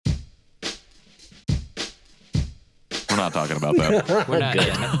not talking about that. We're not.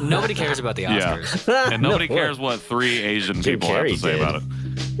 Yeah, nobody cares about the Oscars. Yeah. And nobody cares what 3 Asian Jim people have to Carrey say did. about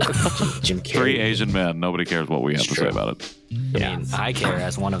it. Jim Carrey. 3 Asian men. Nobody cares what we have to say about it. I mean, I care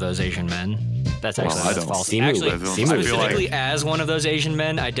as one of those Asian men. That's actually I that's don't. false. Simu. Actually, I feel specifically like- as one of those Asian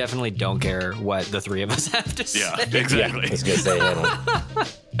men, I definitely don't care what the three of us have to say. Yeah, Yeah, exactly. I was gonna say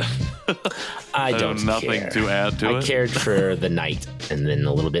I don't have nothing care. to add to I it. cared for the night and then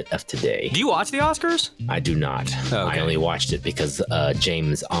a little bit of today. Do you watch the Oscars? I do not. Oh, okay. I only watched it because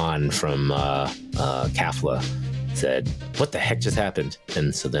James On from CAFLA said, "What the heck just happened?"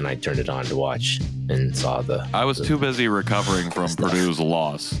 And so then I turned it on to watch and saw the. I was too busy recovering from stuff. Purdue's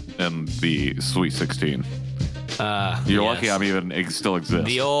loss in the Sweet 16. You're lucky I'm even still exist.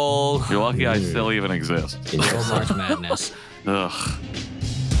 The old You're lucky I still even exist. March Madness. Ugh.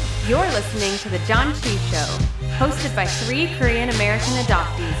 You're listening to The John Chi Show, hosted by 3 Korean American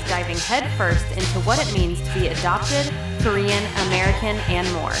adoptees diving headfirst into what it means to be adopted, Korean American, and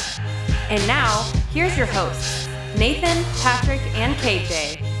more. And now, here's your hosts, Nathan, Patrick, and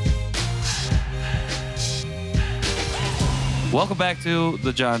KJ. Welcome back to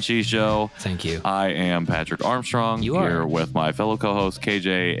the John Chi Show. Thank you. I am Patrick Armstrong. You are. Here with my fellow co-hosts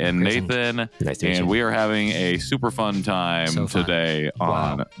KJ and Nathan. Nice to meet And you. we are having a super fun time So fun. today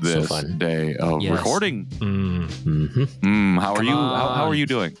on Wow. this fun. day of Yes. recording. Mm-hmm. How are Come you? How on. are you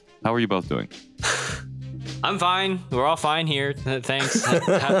doing? How are you both doing? I'm fine. We're all fine here. Thanks.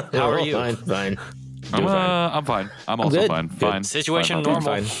 How are you? Fine, fine. I'm, Doing fine. I'm fine. I'm also good. fine. Good. Fine. Situation Fine. normal.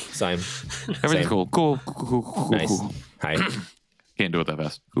 Fine. Same. Everything's Same. cool. Cool. Nice. Hi. Can't do it that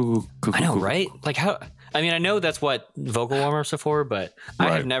fast. Cool. I know, right? Like how? I mean, I know that's what vocal warm-ups are for, but I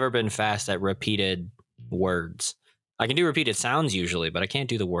Right. have never been fast at repeated words. I can do repeated sounds usually, but I can't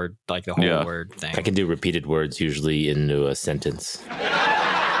do the word, like the whole Yeah. word thing. I can do repeated words usually into a sentence.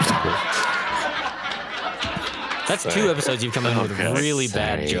 That's 2 episodes you've come in with Okay. really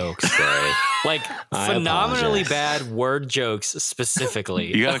bad Sorry. jokes. Sorry. Like I phenomenally apologize. bad word jokes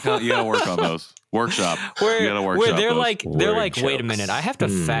specifically. You gotta work on those. Workshop. where you gotta workshop where they're those. like Word wait a jokes. minute, I have to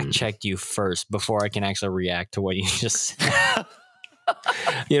Hmm. fact check you first before I can actually react to what you just said.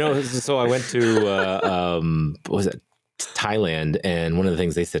 You know, so I went to what was it, Thailand, and one of the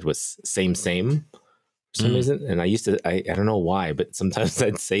things they said was same for some reason. And I used to, I don't know why, but sometimes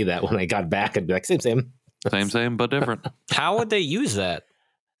I'd say that when I got back, I'd be like, same. Same, but different. How would they use that?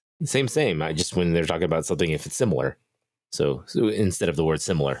 Same. I just, when they're talking about something, if it's similar. So instead of the word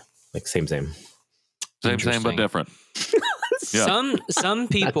similar, like same. Same, but Interesting. different. Yeah. Some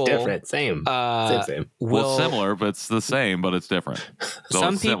people Not different, same. Same. Well, will similar, but it's the same, but it's different. So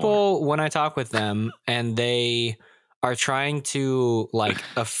some it's similar. people when I talk with them and they are trying to like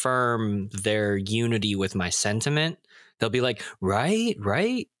affirm their unity with my sentiment, they'll be like, right.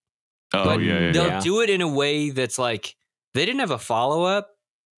 Oh But yeah. they'll Yeah. do it in a way that's like they didn't have a follow-up,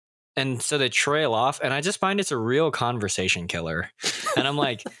 and so they trail off, and I just find it's a real conversation killer. And I'm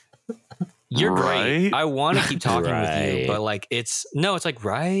like, you're great. Right? I want to keep talking with you, Right. but like it's like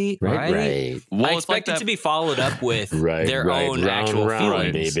right. Well, I Well, it's like expect it that. to be followed up with Right. their right. own round, actual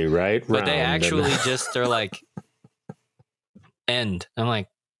round, feelings, baby. Right. but they round. actually just they're like end. I'm like,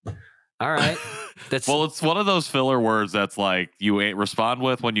 all right, that's Well, it's one of those filler words that's like you ain't respond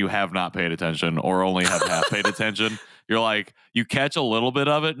with when you have not paid attention or only have half paid attention. You're like, you catch a little bit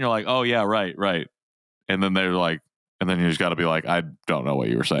of it and you're like, oh yeah, right. And then they're like, and then you just got to be like, I don't know what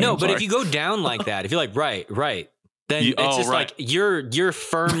you were saying. no. I'm But sorry. if you go down like that, if you're like right, then You- it's oh, just right. like you're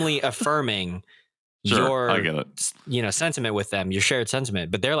firmly affirming Sure, I your get it. sentiment with them, your shared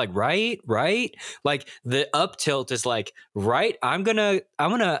sentiment. But they're like right, like the up tilt is like right. I'm gonna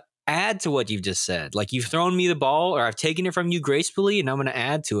add to what you've just said. Like you've thrown me the ball, or I've taken it from you gracefully, and I'm gonna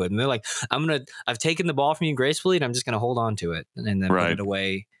add to it. And they're like, I've taken the ball from you gracefully, and I'm just gonna hold on to it, and then put Right. it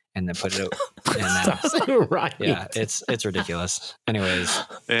away, and then put it. And then, Stop saying right. yeah, it's ridiculous. Anyways,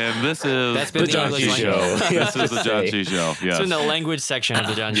 And this is That's been The the John English Chi language. Show. this is the John Chi Show. it's Yes. in the language section of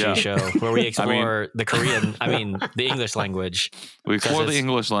the John Chi Yeah. Show, where we explore the English language. We explore the it's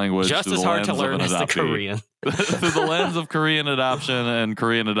English language Just through as the hard to lens of learn an as the adoptee. Korean. Through the lens of Korean adoption and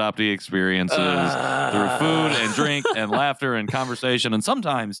Korean adoptee experiences, through food and drink and laughter and conversation and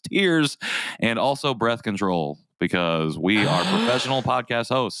sometimes tears and also breath control, because we are professional podcast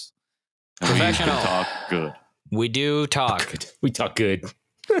hosts. And Professional. We can talk good. We do talk. We talk good.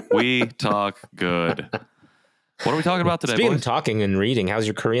 We talk good. What are we talking about today, Speaking of boys? talking and reading, how's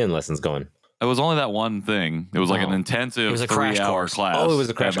your Korean lessons going? It was only that one thing. It was like an Oh. intensive It was a crash 3-hour course. class. Oh, it was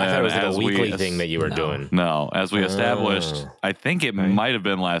a crash. And I thought it was then like a as we weekly es- thing that you were No. doing. No, as we established, Oh. I think it Right. might have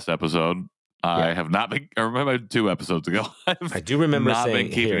been last episode. I Yeah. have not been, I remember 2 episodes ago. I've I do remember not saying, been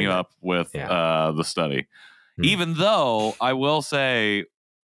keeping hearing you that. up with Yeah. the study. Even though I will say,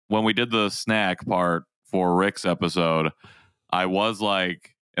 when we did the snack part for Rick's episode, I was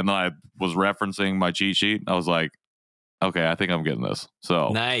like, and then I was referencing my cheat sheet. I was like, okay, I think I'm getting this. So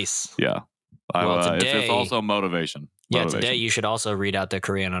Nice. yeah. Well, it's also motivation. Yeah, today you should also read out the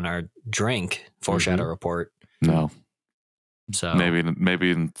Korean on our drink foreshadow report. No. So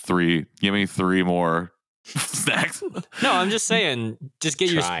Maybe in 3. Give me 3 more snacks. No, I'm just saying, just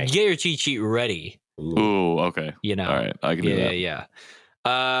get your cheat sheet ready. Ooh, okay. You know. All right, I can do that.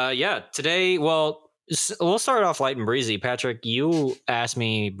 Yeah. Today, well, we'll start off light and breezy. Patrick, you asked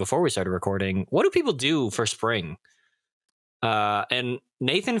me before we started recording, what do people do for spring? And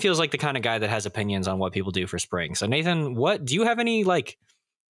Nathan feels like the kind of guy that has opinions on what people do for spring. So Nathan, what do you have any like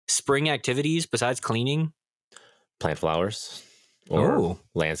spring activities besides cleaning? Plant flowers or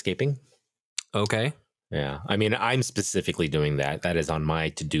landscaping. Okay. Yeah. I mean, I'm specifically doing that. That is on my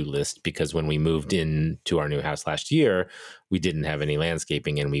to-do list because when we moved into our new house last year, we didn't have any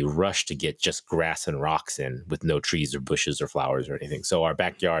landscaping and we rushed to get just grass and rocks in with no trees or bushes or flowers or anything. So our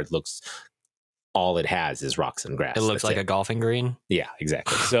backyard looks, all it has is rocks and grass. It looks like a golfing green. Yeah,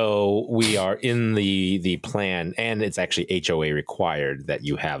 exactly. So we are in the plan, and it's actually HOA required that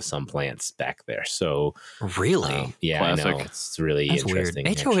you have some plants back there. So really, yeah, Classic. I know it's really That's interesting.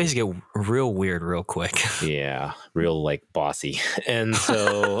 weird. HOAs get real weird real quick. Yeah, real like bossy. And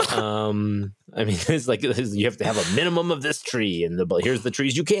so, I mean, it's like you have to have a minimum of this tree, and here's the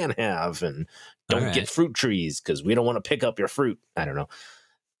trees you can have, and don't get fruit trees because we don't want to pick up your fruit. I don't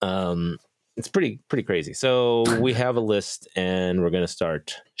know. It's pretty crazy. So we have a list and we're going to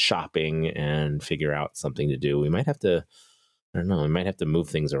start shopping and figure out something to do. We might have to, I don't know, we might have to move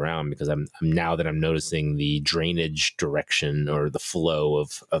things around because I'm now that I'm noticing the drainage direction or the flow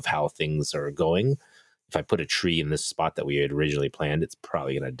of how things are going. If I put a tree in this spot that we had originally planned, it's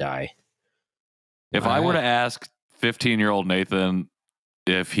probably going to die. If I were to ask 15-year-old Nathan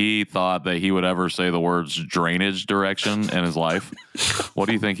if he thought that he would ever say the words drainage direction in his life, what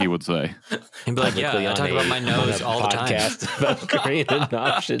do you think he would say? He'd be like, I talk about my nose all the time. Podcast about Korean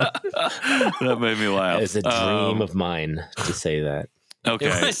adoption. That made me laugh. It's a dream of mine to say that. Okay.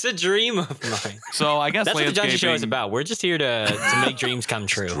 It's a dream of mine. So I guess that's what the John T Show is landscaping- about. We're just here to make dreams come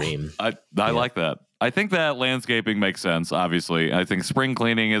true. Dream. I like that. I think that landscaping makes sense, obviously. I think spring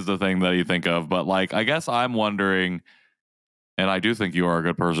cleaning is the thing that you think of. But like, I guess I'm wondering, and I do think you are a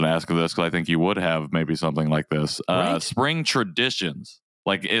good person to ask this because I think you would have maybe something like this. Right. Spring traditions.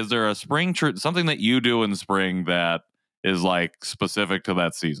 Like, is there a spring something that you do in spring that is like specific to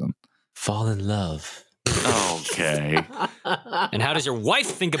that season? Fall in love. Okay. And how does your wife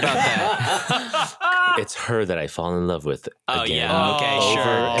think about that? It's her that I fall in love with. Oh, again. yeah. Okay, Oh,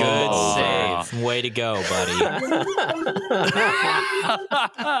 sure. Good oh. save. Way to go, buddy.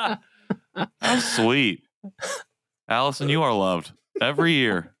 How sweet. Allison, you are loved. Every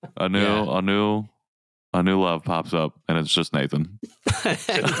year a new love pops up and it's just Nathan.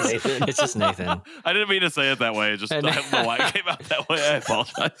 It's just Nathan. I didn't mean to say it that way. I don't know why it came out that way. I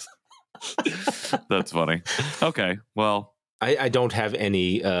apologize. That's funny. Okay. Well, I don't have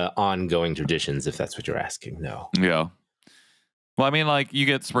any ongoing traditions, if that's what you're asking. No. yeah. Well, I mean, like, you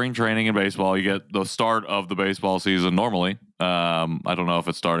get spring training in baseball. You get the start of the baseball season normally. I don't know if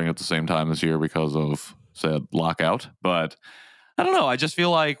it's starting at the same time this year because of said lockout, but I don't know. I just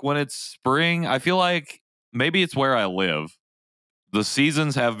feel like when it's spring, I feel like maybe it's where I live. The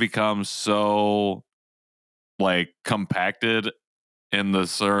seasons have become so like compacted in the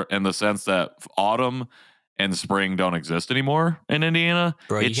sense that autumn and spring don't exist anymore in Indiana.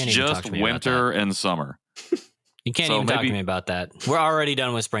 Bro, you it's can't even talk just to me about winter and summer. You can't So even talk to maybe- me about that. We're already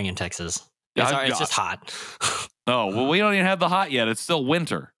done with spring in Texas. It's just hot. Oh, well, we don't even have the hot yet. It's still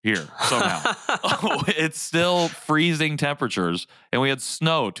winter here somehow. It's still freezing temperatures, and we had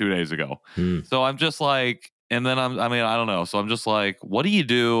snow 2 days ago. So I'm just like, and then I don't know. So I'm just like, what do you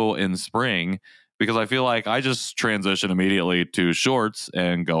do in spring? Because I feel like I just transition immediately to shorts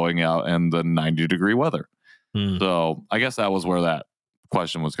and going out in the 90-degree weather. So I guess that was where that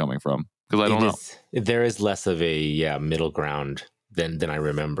question was coming from. Because I don't know. There is less of a middle ground than I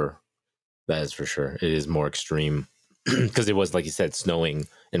remember. That is for sure. It is more extreme because it was, like you said, snowing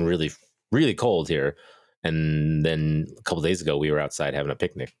and really, really cold here. And then a couple days ago, we were outside having a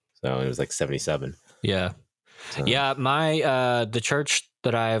picnic. So it was like 77. Yeah. So, Yeah. My, the church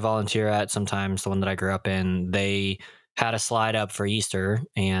that I volunteer at sometimes, the one that I grew up in, they had a slide up for Easter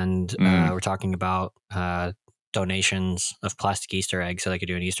and we're talking about donations of plastic Easter eggs so they could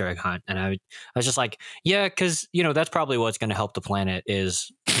do an Easter egg hunt. And I was just like, yeah, because, that's probably what's going to help the planet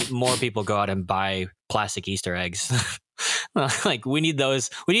is more people go out and buy plastic Easter eggs. Like we need those.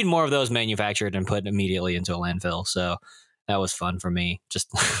 We need more of those manufactured and put immediately into a landfill. So that was fun for me. Just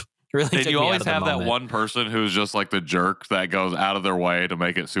really. And took you me always out of the have that moment. one person who's just like the jerk that goes out of their way to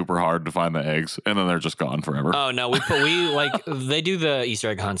make it super hard to find the eggs, and then they're just gone forever. Oh no, we like they do the Easter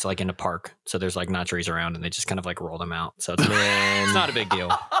egg hunts like in a park. So there's like not trees around, and they just kind of like roll them out. So it's, it's not a big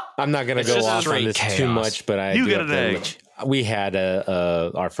deal. I'm not going to It's go just off on straight this too chaos. much, but I You do get have an to egg. let you- We had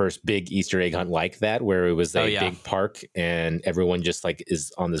our first big Easter egg hunt like that, where it was a Oh, yeah. big park and everyone just like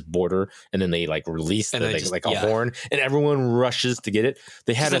is on this border, and then they like release And the they thing, just- like a yeah. horn, and everyone rushes to get it.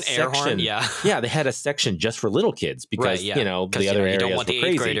 They had Just a an air section, horn, yeah. yeah, they had a section just for little kids because Right, yeah. you know 'Cause, the other you areas don't want were the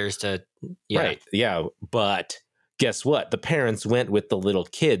crazy. 8th graders to. Yeah. Right, yeah, but guess what? The parents went with the little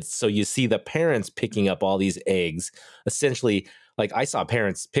kids, so you see the parents picking up all these eggs, essentially. Like I saw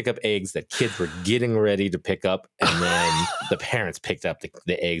parents pick up eggs that kids were getting ready to pick up, and then the parents picked up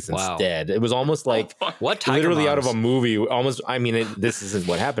the eggs Wow. instead. It was almost like What tiger literally out of a moms? movie. Almost, I mean, this isn't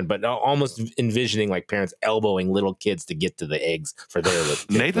what happened, but almost envisioning like parents elbowing little kids to get to the eggs for their little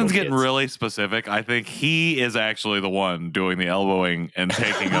Nathan's getting kids. really specific. I think he is actually the one doing the elbowing and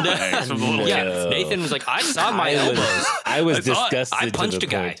taking up the eggs from the little Yeah, kids. Nathan was like, I saw my elbows. I was I saw it. disgusted. I to punched the a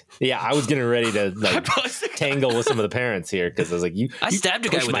guy. point. Yeah, I was getting ready to like tangle with some of the parents here because I was like, "You, I you stabbed a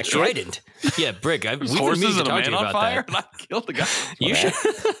guy pushed with my a kid?" trident. Yeah, Brick. We've been Horses meaning to and a talk to man you on about fire, that. and I killed the guy. You Well, should,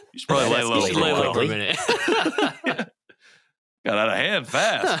 You should probably lay That low. you should lay low for a quickly. minute. Got out of hand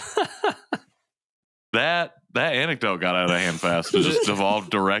fast. That anecdote got out of hand fast. It just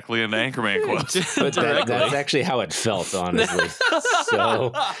devolved directly into Anchorman quotes. But that's actually how it felt, honestly.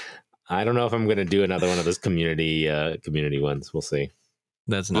 So I don't know if I'm going to do another one of those community ones. We'll see.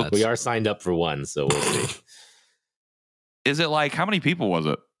 That's nuts. We are signed up for one, so we'll see. Is it like, how many people was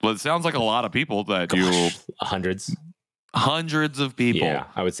it? Well, it sounds like a lot of people that you, Gosh, hundreds. hundreds of people. Yeah,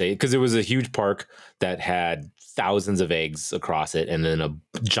 I would say because it was a huge park that had thousands of eggs across it, and then a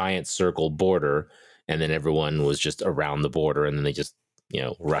giant circle border, and then everyone was just around the border, and then they just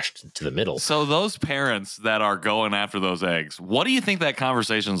rushed to the middle. So those parents that are going after those eggs, what do you think that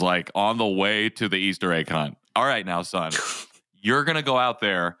conversation's like on the way to the Easter egg hunt? All right, now, son, you're going to go out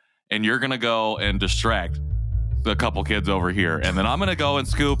there and you're going to go and distract a couple kids over here. And then I'm going to go and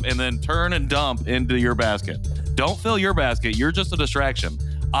scoop and then turn and dump into your basket. Don't fill your basket. You're just a distraction.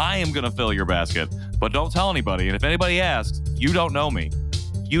 I am going to fill your basket, but don't tell anybody. And if anybody asks, you don't know me.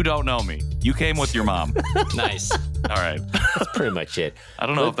 You don't know me. You came with your mom. Nice. All right. That's pretty much it. I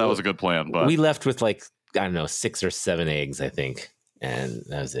don't know if that was a good plan, but We left with like, I don't know, 6 or 7 eggs, I think. And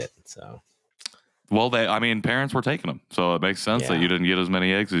that was it. So well, parents were taking them, so it makes sense that Yeah. you didn't get as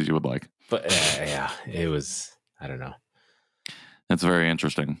many eggs as you would like. but yeah, it was, I don't know. That's very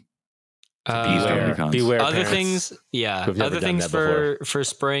interesting. Easter egg hunts. Beware Other parents things, yeah. who've never Other done things that for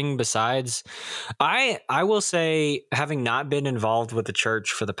spring besides, I will say, having not been involved with the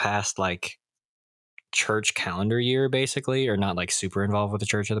church for the past like church calendar year, basically, or not like super involved with the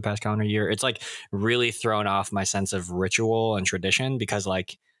church for the past calendar year, it's like really thrown off my sense of ritual and tradition because,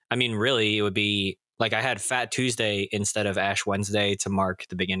 like, I mean, really, it would be like I had Fat Tuesday instead of Ash Wednesday to mark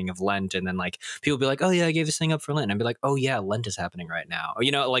the beginning of Lent. And then like people be like, oh yeah, I gave this thing up for Lent. And I'd be like, oh yeah, Lent is happening right now.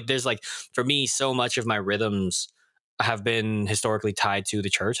 Like there's like, for me, so much of my rhythms have been historically tied to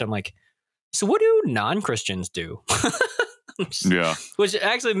the church. I'm like, so what do non-Christians do? Yeah. Which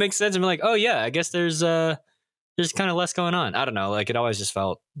actually makes sense. I'm like, oh yeah, I guess there's kind of less going on. I don't know. Like it always just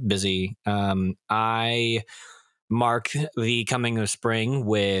felt busy. I mark the coming of spring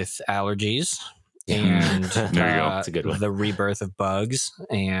with allergies. And There you go. That's a good one. The rebirth of bugs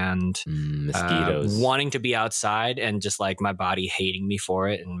and Mosquitoes. wanting to be outside and just like my body hating me for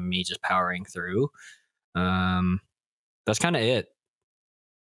it and me just powering through. That's kind of it.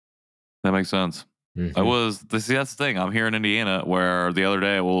 That makes sense. Mhm. That's the thing. I'm here in Indiana where the other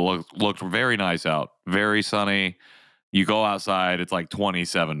day it looked very nice out, very sunny. You go outside, it's like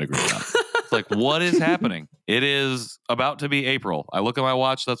 27 degrees out. It's like, what is happening? It is about to be April. I look at my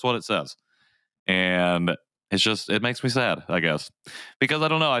watch, that's what it says. And it makes me sad, I guess. Because I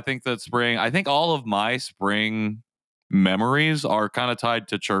don't know. I think all of my spring memories are kind of tied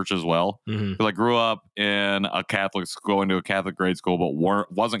to church as well. Mhm. Because I grew up in going to a Catholic grade school, but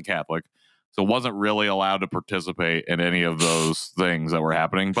wasn't Catholic. So wasn't really allowed to participate in any of those things that were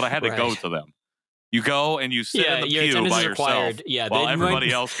happening. But I had to go Right. to them. You go and you sit in the your pew attendance by is yourself required. Yeah, while they everybody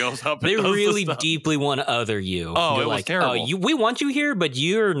might- else goes up and They does the really stuff. deeply want to other you. Oh, They're it was like, terrible. we want you here, but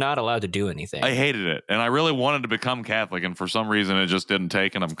you're not allowed to do anything. I hated it. And I really wanted to become Catholic. And for some reason, it just didn't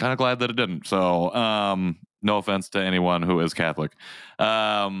take. And I'm kind of glad that it didn't. So no offense to anyone who is Catholic.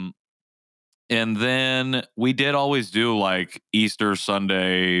 And then we did always do like Easter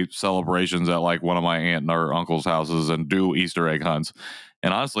Sunday celebrations at like one of my aunt and our uncle's houses and do Easter egg hunts.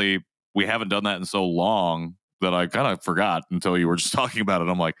 And honestly, we haven't done that in so long that I kind of forgot until you were just talking about it.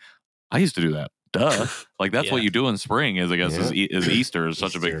 I'm like, I used to do that. Duh. Like that's what you do in spring is, I guess, is Easter is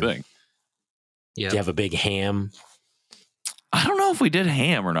such a big thing. Yeah. Do you have a big ham? I don't know if we did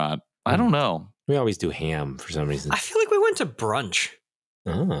ham or not. I don't know. We always do ham for some reason. I feel like we went to brunch.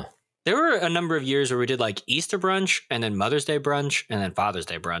 Oh. There were a number of years where we did like Easter brunch and then Mother's Day brunch and then Father's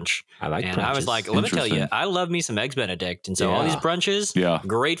Day brunch. I like And brunches. I was like, let me tell you, I love me some Eggs Benedict. And so all these brunches,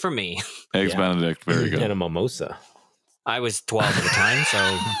 great for me. Eggs Benedict, very good. And a mimosa. I was 12 at the time,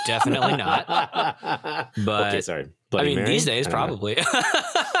 so definitely not. But okay, sorry. Bloody Mary? These days, probably.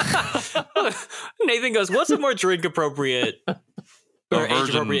 Nathan goes, what's a more drink appropriate or age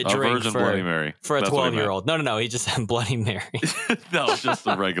appropriate drink for Bloody Mary. For a 12-year-old? No. He just said Bloody Mary. No, just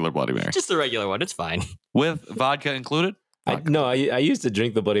the regular Bloody Mary. Just the regular one. It's fine. With vodka included? I used to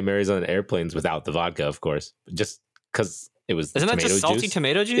drink the Bloody Marys on airplanes without the vodka, of course, just because it was. Isn't that just salty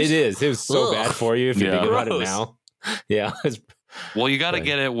tomato juice? It is. It was so bad for you if you think about it Gross. now. Yeah. Well, you got to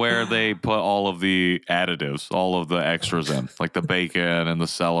get it where they put all of the additives, all of the extras in, like the bacon and the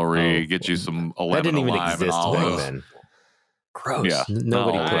celery. Get you some 11 that didn't even lime and exist back olives. then. Gross. Yeah,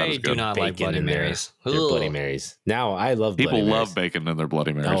 Nobody No, put I do not like bacon Bloody in their- Marys. Their Bloody Marys. Now I love People Bloody love Marys. bacon in their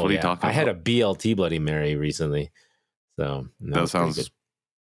Bloody Marys. Oh, What are you yeah. talking about? I had a BLT Bloody Mary recently, so That sounds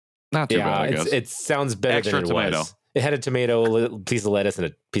not too bad, I guess. it sounds better Extra than it tomato. was. It had a tomato, a little piece of lettuce, and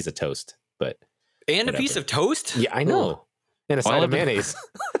a piece of toast. But And Whatever. a piece of toast? yeah, I know. And a Well, side of mayonnaise.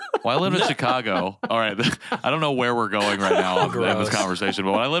 When I lived in Chicago, all right, I don't know where we're going right now in this Gross. conversation,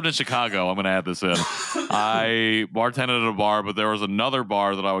 but when I lived in Chicago, I'm going to add this in. I bartended at a bar, but there was another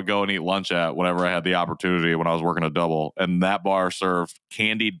bar that I would go and eat lunch at whenever I had the opportunity when I was working a double, and that bar served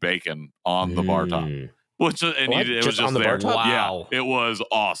candied bacon on the bar top. Mm. Which and What? it was Just just on the there. bar top? Wow. Yeah, it was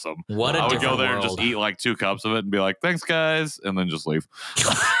awesome. What a I would different go there and world. just eat like 2 cups of it and be like, "Thanks, guys," and then just leave.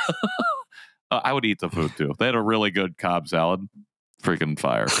 I would eat the food too. They had a really good Cobb salad. Freaking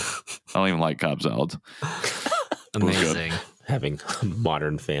fire! I don't even like Cobb salads. Amazing. Having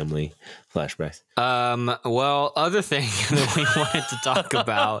Modern Family flashbacks. Well, other thing that we wanted to talk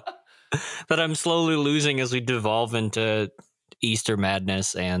about that I'm slowly losing as we devolve into Easter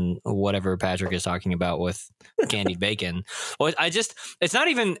madness and whatever Patrick is talking about with candied bacon. Well, it's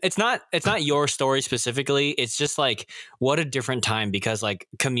not your story specifically. It's just like what a different time because like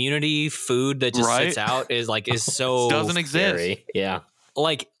community food that just sits out is so Doesn't exist. Scary. Yeah.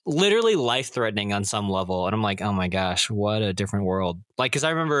 like literally life threatening on some level. And I'm like, oh my gosh, what a different world. Like, cause I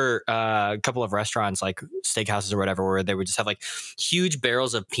remember a couple of restaurants like steakhouses or whatever, where they would just have like huge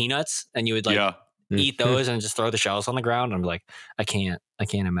barrels of peanuts and you would like eat those and just throw the shells on the ground. I'm like, I can't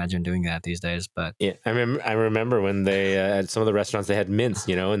imagine doing that these days. But Yeah, I remember when they at some of the restaurants they had mints,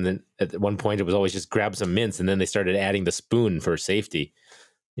 and then at one point it was always just grab some mints, and then they started adding the spoon for safety,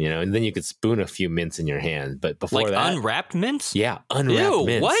 and then you could spoon a few mints in your hand. But before like that, unwrapped mints? yeah, unwrapped Ew,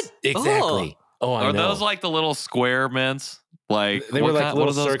 mints. what? Exactly. Oh, I Are know. those like the little square mints? Like They were like what little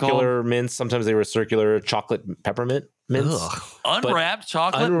are those circular mints. Sometimes they were circular chocolate peppermint mints. Ugh. called? Unwrapped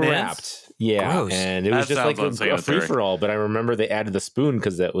chocolate Unwrapped. mints. Yeah. Gross. And it was That just like sounds a unsanitary. free for all. But I remember they added the spoon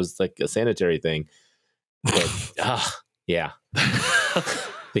because that was like a sanitary thing. But yeah.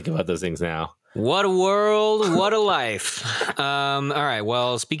 Think about those things now. What a world, what a life. All right.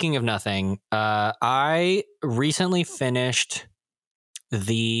 Well, speaking of nothing, I recently finished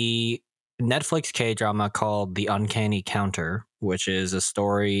the Netflix K-drama called The Uncanny Counter, which is a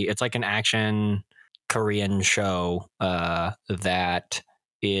story. It's like an action Korean show that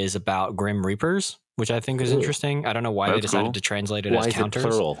is about Grim Reapers, which I think is Ooh. interesting. I don't know why they That's decided cool. to translate it Why as is counters. it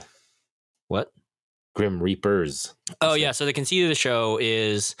plural? What? Grim Reapers. Oh yeah, so the conceit of the show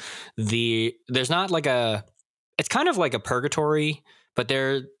is there's not like it's kind of like a purgatory, but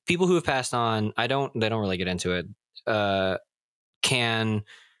there are people who have passed on. They don't really get into it.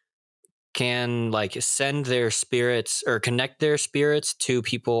 Can like send their spirits or connect their spirits to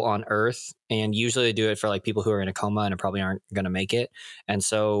people on Earth, and usually they do it for like people who are in a coma and probably aren't going to make it. And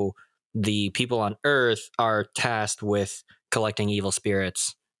so the people on Earth are tasked with collecting evil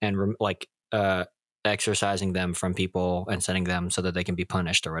spirits and exorcising them from people and sending them so that they can be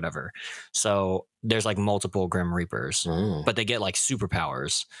punished or whatever. So there's like multiple Grim Reapers, Oh. but they get like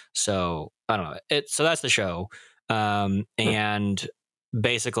superpowers. So I don't know. So that's the show. And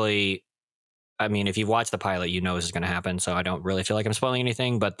basically, I mean, if you've watched the pilot, you know this is going to happen. So I don't really feel like I'm spoiling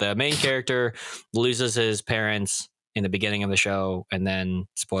anything, but the main character loses his parents in the beginning of the show. And then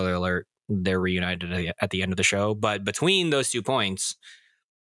spoiler alert, they're reunited at the end of the show. But between those 2 points,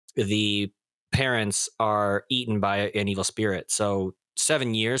 the parents are eaten by an evil spirit. So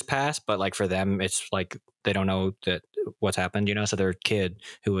 7 years pass, but like for them, it's like they don't know that what's happened, you know? So their kid,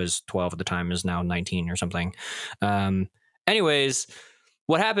 who was 12 at the time, is now 19 or something. Anyways,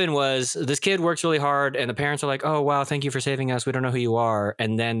 what happened was this kid works really hard and the parents are like, oh, wow, thank you for saving us. We don't know who you are.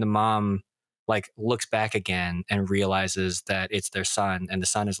 And then the mom like looks back again and realizes that it's their son. And the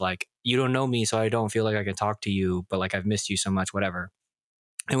son is like, you don't know me, so I don't feel like I can talk to you, but like I've missed you so much, whatever.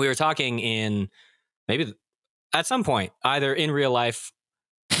 And we were talking in maybe at some point, either in real life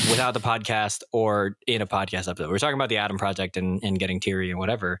without the podcast or in a podcast episode. We were talking about the Adam Project and getting teary and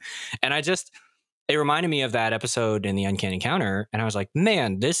whatever. And it reminded me of that episode in the Uncanny Encounter. And I was like,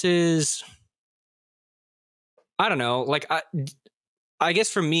 man, this is, I don't know, like, I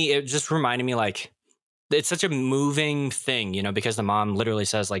guess for me, it just reminded me like, it's such a moving thing, you know, because the mom literally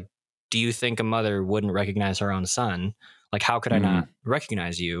says like, do you think a mother wouldn't recognize her own son? Like, how could I not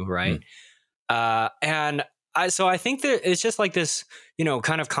recognize you? Right. So I think that it's just like this, you know,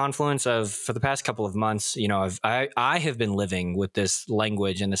 kind of confluence of, for the past couple of months, you know, I have been living with this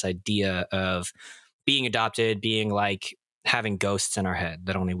language and this idea of being adopted, being like having ghosts in our head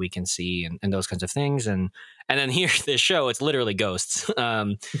that only we can see and those kinds of things. And then here, this show, it's literally ghosts.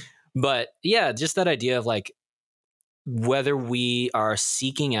 But yeah, just that idea of like, whether we are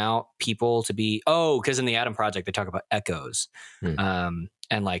seeking out people to be, because in the Adam Project, they talk about echoes.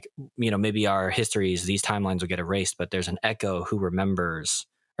 And like, you know, maybe our histories, these timelines will get erased, but there's an echo who remembers,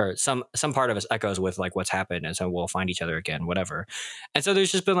 or some part of us echoes with like what's happened. And so we'll find each other again, whatever. And so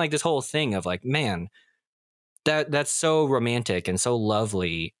there's just been like this whole thing of like, man, that's so romantic and so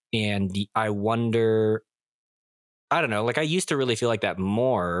lovely. And I wonder, I don't know, like I used to really feel like that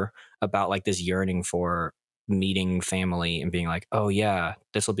more about like this yearning for meeting family and being like, oh yeah,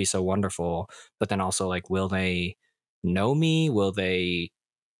 this will be so wonderful. But then also like, will they know me? Will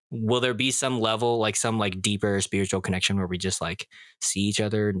there be some level, like some like deeper spiritual connection where we just like see each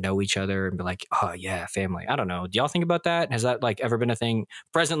other, know each other, and be like, oh yeah, family? I don't know. Do y'all think about that? Has that like ever been a thing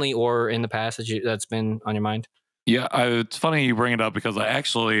presently or in the past that's been on your mind? Yeah, it's funny you bring it up because I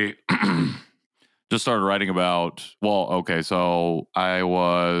actually just started writing about, so I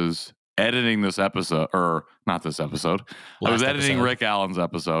was editing this episode, or not this episode. I was editing Rick Allen's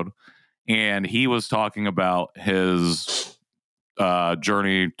episode, and he was talking about his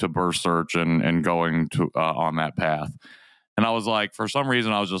journey to birth search and going to on that path. And I was like, for some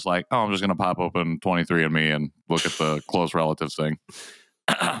reason, I was just like, I'm just going to pop open 23andMe and look at the close relatives thing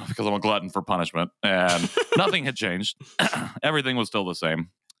because I'm a glutton for punishment. And nothing had changed. Everything was still the same.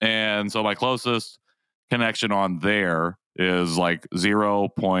 And so my closest connection on there is like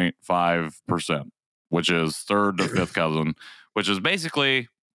 0.5%, which is third to fifth cousin, which is basically,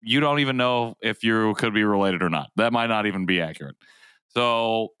 you don't even know if you could be related or not. That might not even be accurate.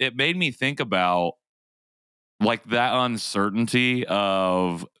 So it made me think about like that uncertainty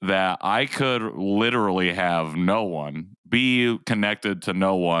of that I could literally have no one, be connected to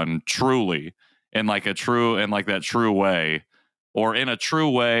no one truly in like that true way, or in a true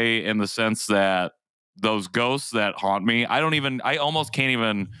way in the sense that those ghosts that haunt me, I almost can't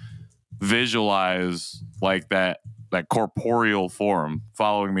even visualize like that corporeal form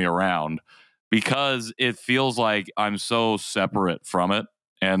following me around, because it feels like I'm so separate from it.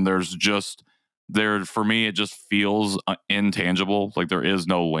 And for me, it just feels intangible. Like there is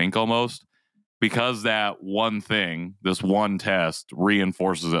no link almost, because that one thing, this one test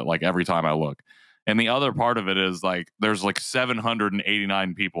reinforces it like every time I look. And the other part of it is like, there's like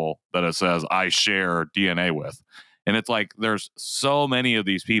 789 people that it says I share DNA with. And it's like, there's so many of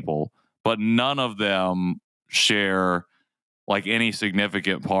these people, but none of them share like any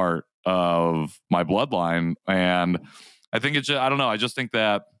significant part of my bloodline. And I think it's just, I don't know. I just think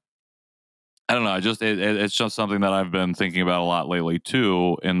that, I don't know. It's just something that I've been thinking about a lot lately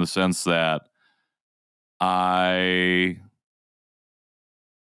too, in the sense that I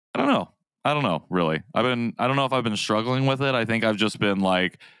don't know, really. I don't know if I've been struggling with it. I think I've just been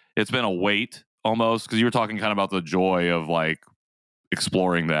like, it's been a weight almost, because you were talking kind of about the joy of like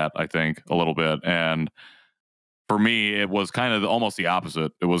exploring that, I think, a little bit. And for me, it was kind of almost the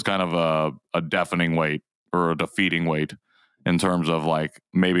opposite. It was kind of a deafening weight, or a defeating weight, in terms of like,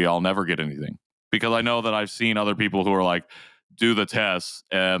 maybe I'll never get anything. Because I know that I've seen other people who are like, do the tests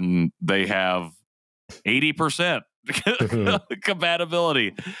and they have 80%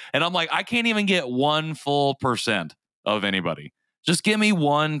 compatibility. And I'm like, I can't even get 1 full percent of anybody. Just give me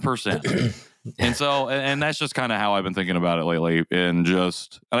 1%. And so, and that's just kind of how I've been thinking about it lately. And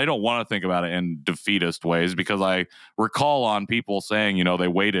I don't want to think about it in defeatist ways, because I recall on people saying, you know, they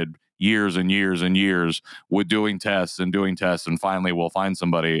waited years and years and years with doing tests, and finally we'll find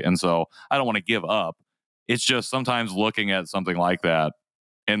somebody. And so I don't want to give up. It's just sometimes looking at something like that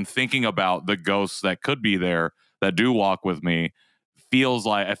and thinking about the ghosts that could be there that do walk with me feels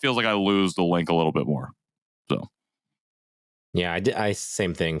like I lose the link a little bit more. So yeah, I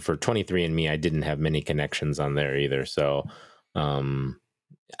same thing for 23andMe. I didn't have many connections on there either. So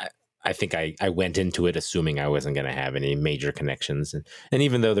I think I went into it assuming I wasn't going to have any major connections. And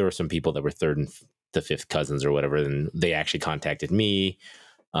even though there were some people that were third and the fifth cousins or whatever, then they actually contacted me,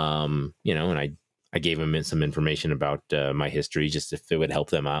 and I gave them some information about my history, just if it would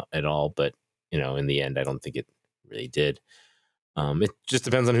help them out at all. But, in the end, I don't think it really did. It just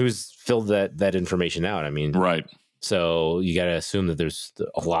depends on who's filled that information out. I mean, right. So you got to assume that there's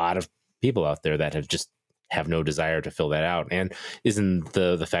a lot of people out there that have no desire to fill that out. And isn't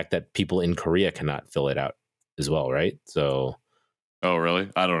the fact that people in Korea cannot fill it out as well, right? So, oh, really?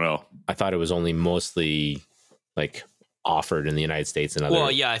 I don't know. I thought it was only mostly like offered in the United States and other. Well,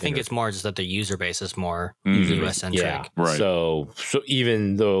 yeah, I think it's more just that the user base is more Mhm. US centric. Yeah, Right. So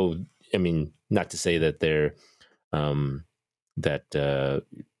even though, I mean, not to say that there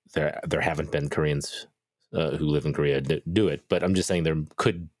haven't been Koreans who live in Korea do it, but I'm just saying there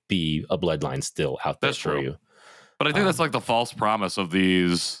could be a bloodline still out there That's for true. you. But I think that's like the false promise of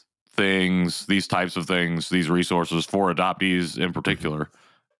these things, these types of things, these resources for adoptees in particular.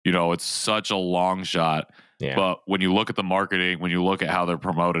 It's such a long shot. Yeah. But when you look at the marketing, when you look at how they're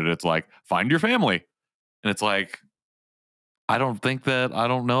promoted, it's like, find your family. And it's like, I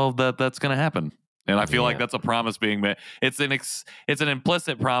don't know that that's going to happen. And I feel like that's a promise being made. It's an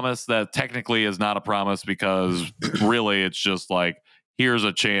implicit promise that technically is not a promise, because really it's just like, here's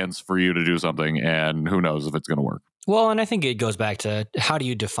a chance for you to do something, and who knows if it's going to work. Well, and I think it goes back to, how do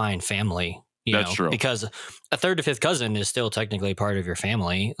you define family? That's true. Because a third to fifth cousin is still technically part of your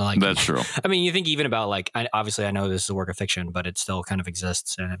family. Like, That's true. I mean, you think even about like, obviously I know this is a work of fiction, but it still kind of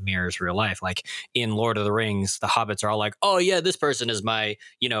exists and it mirrors real life. Like in Lord of the Rings, the hobbits are all like, oh yeah, this person is my,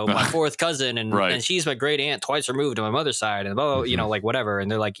 my fourth cousin, and Right. and she's my great aunt twice removed on my mother's side, and like whatever.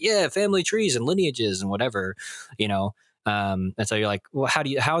 And they're like, yeah, family trees and lineages and whatever, and so you're like, well,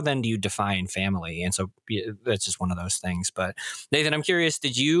 how then do you define family? And so that's just one of those things. But Nathan, I'm curious,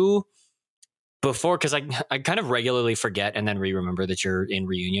 did you, before, because I kind of regularly forget and then remember that you're in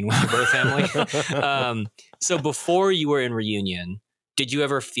reunion with your birth family. So before you were in reunion, did you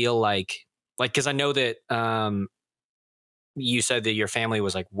ever feel like, because I know that you said that your family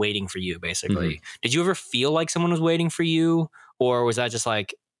was like waiting for you, basically. Mm-hmm. Did you ever feel like someone was waiting for you, or was that just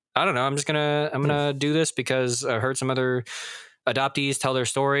like, I don't know, I'm gonna do this because I heard some other adoptees tell their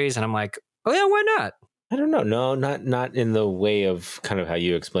stories, and I'm like, oh yeah, why not? I don't know. No, not in the way of kind of how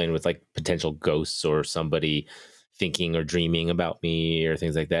you explained with like potential ghosts or somebody thinking or dreaming about me or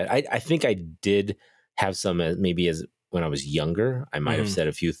things like that. I think I did have some, maybe as when I was younger, I might have said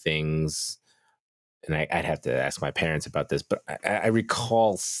a few things, and I'd have to ask my parents about this, but I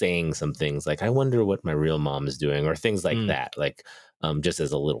recall saying some things like, I wonder what my real mom is doing, or things like that. Like just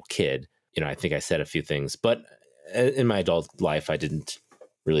as a little kid, I think I said a few things, but in my adult life, I didn't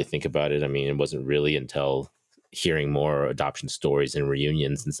really think about it. I mean, it wasn't really until hearing more adoption stories and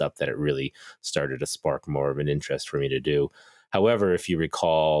reunions and stuff that it really started to spark more of an interest for me to do. However, if you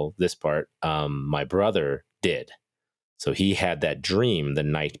recall this part, my brother did. So he had that dream the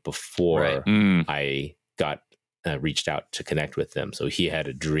night before I got reached out to connect with them. So he had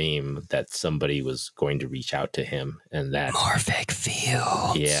a dream that somebody was going to reach out to him, and that Morphic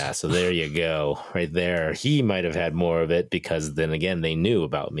field. Yeah, so there you go, right there. He might have had more of it because then again they knew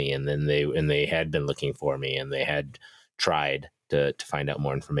about me, and then they had been looking for me, and they had tried to find out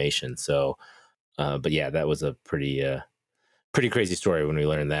more information. So, but yeah, that was a pretty crazy story when we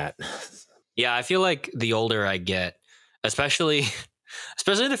learned that. Yeah, I feel like the older I get, especially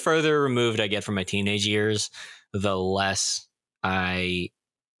the further removed I get from my teenage years, the less I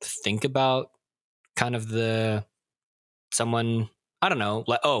think about kind of someone, I don't know,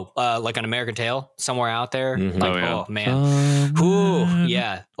 like, like an American Tale, somewhere out there. Mhm. Like, Oh, yeah. oh man. Ooh,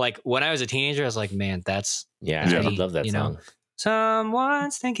 yeah. Like when I was a teenager, I was like, man, that's, Yeah, I love that song.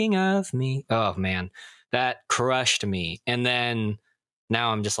 someone's thinking of me. Oh man, that crushed me. And then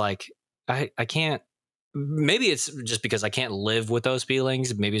now I'm just like, I can't. Maybe it's just because I can't live with those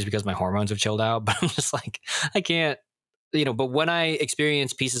feelings. Maybe it's because my hormones have chilled out, but I'm just like, I can't, but when I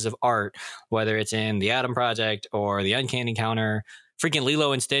experience pieces of art, whether it's in the Adam Project or the Uncanny Counter, freaking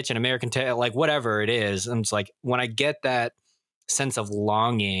Lilo and Stitch and American Tail, like whatever it is, I'm just like, when I get that sense of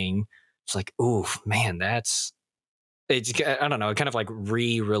longing, it's like, ooh, man, I don't know. It kind of like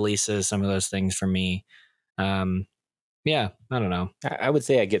re-releases some of those things for me. Yeah, I don't know. I would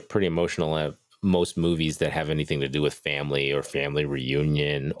say I get pretty emotional at most movies that have anything to do with family or family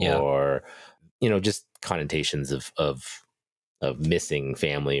reunion Yeah. or, just connotations of missing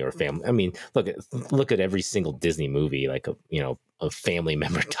family or family. I mean, look at every single Disney movie, like a family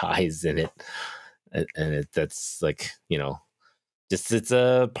member dies in it, and that's like, just it's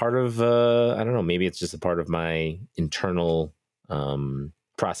a part of I don't know, maybe it's just a part of my internal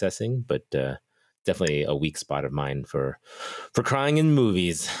processing, but definitely a weak spot of mine for crying in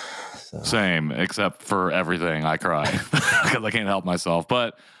movies. So. Same, except for everything I cry because I can't help myself.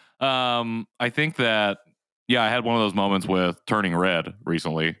 But I think that I had one of those moments with Turning Red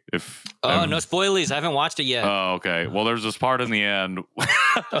recently. No spoilies. I haven't watched it yet. Oh, okay. Well, there's this part in the end.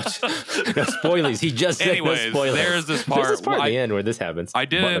 No spoilers. He just said anyways, no spoilers. There's this part at the end where this happens.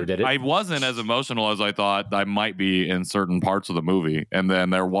 Butler did it. I wasn't as emotional as I thought I might be in certain parts of the movie. And then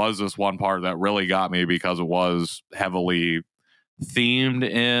there was this one part that really got me because it was heavily themed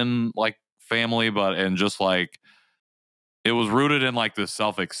in like family, but in just like it was rooted in like the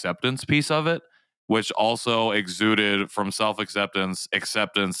self-acceptance piece of it, which also exuded from self-acceptance,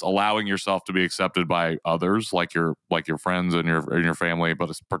 allowing yourself to be accepted by others, like your friends and your family, but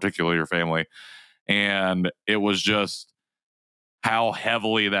it's particularly your family. And it was just how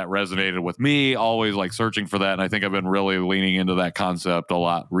heavily that resonated with me, always like searching for that. And I think I've been really leaning into that concept a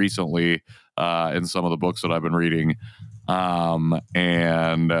lot recently in some of the books that I've been reading.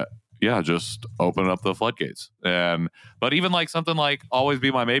 Just open up the floodgates. But even like something like Always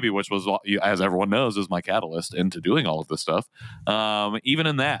Be My Maybe, which was, as everyone knows, is my catalyst into doing all of this stuff. Even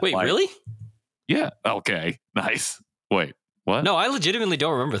in that. Wait, really? Yeah. Okay. Nice. Wait, what? No, I legitimately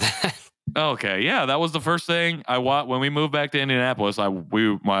don't remember that. Okay. Yeah. That was the first thing I watched when we moved back to Indianapolis.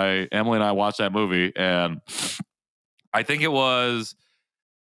 Emily and I watched that movie, and I think it was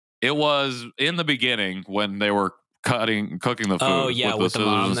in the beginning when they were cooking the food with the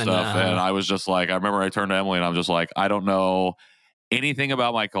scissors and stuff. And I was just like, I remember I turned to Emily and I'm just like, I don't know anything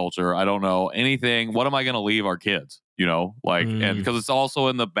about my culture. I don't know anything. What am I going to leave our kids? And because it's also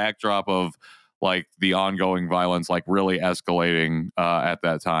in the backdrop of like the ongoing violence, like really escalating at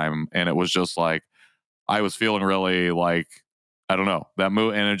that time. And it was just like, I was feeling really like, I don't know, that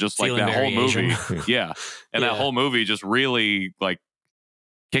movie. And it just like that whole movie. Yeah. And that whole movie just really like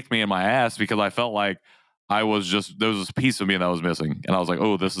kicked me in my ass because I felt like there was this piece of me that was missing. And I was like,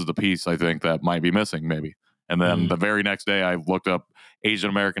 oh, this is the piece I think that might be missing maybe. And then the very next day I looked up Asian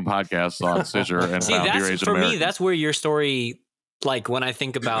American podcasts on Stitcher and found Dear Asian American. For me, that's where your story, like when I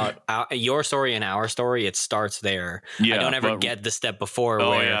think about your story and our story, it starts there. Yeah, I don't ever get the step before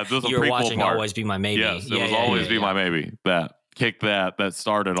where you're watching part. Always Be My Maybe. Yes, it was Always Be My Maybe. That kicked that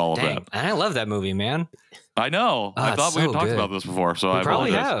started all of that. And I love that movie, man. I know. I thought we had talked about this before, so I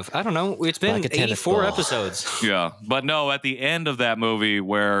probably have. I don't know. It's been like 84 episodes. Yeah, but no. At the end of that movie,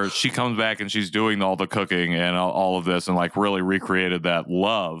 where she comes back and she's doing all the cooking and all of this, and like really recreated that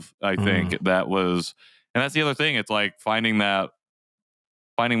love, I think that was, and that's the other thing. It's like finding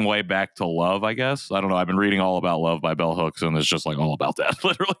way back to love. I guess I don't know. I've been reading all about love by Bell Hooks, and it's just like all about that,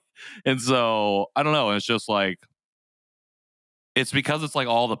 literally. And so I don't know. It's just like. It's because it's like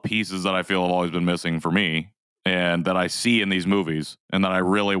all the pieces that I feel have always been missing for me and that I see in these movies and that I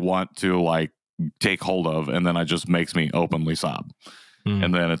really want to like take hold of. And then it just makes me openly sob.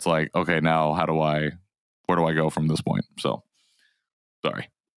 And then it's like, okay, now where do I go from this point? So sorry.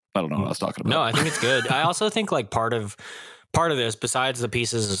 I don't know what I was talking about. No, I think it's good. I also think like part of this, besides the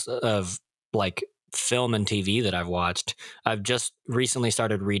pieces of like film and TV that I've watched, I've just recently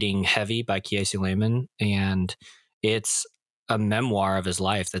started reading Heavy by Kiese Laymon, and it's a memoir of his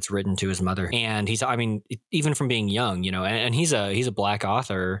life that's written to his mother. And even from being young, and he's a Black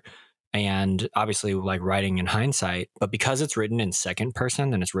author and obviously like writing in hindsight, but because it's written in second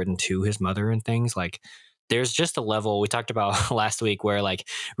person and it's written to his mother and things, like there's just a level we talked about last week where like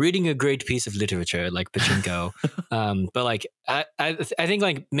reading a great piece of literature like Pachinko. But like I think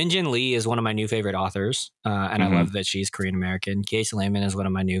like Min-Jin Lee is one of my new favorite authors, and I love that she's Korean American. Kiese Laymon is one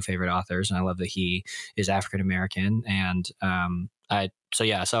of my new favorite authors, and I love that he is African American. And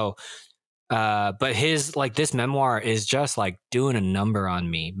but his like this memoir is just like doing a number on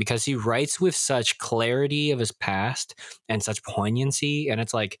me because he writes with such clarity of his past and such poignancy, and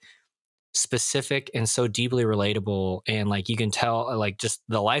it's like specific and so deeply relatable, and like you can tell like just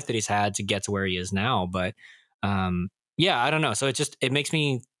the life that he's had to get to where he is now. But I don't know, so it makes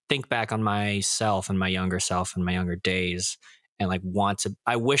me think back on myself and my younger self and my younger days, and like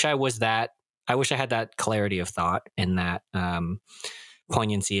I wish I had that clarity of thought and that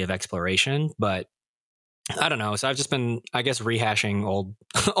poignancy of exploration, but I don't know. So I've just been, I guess, rehashing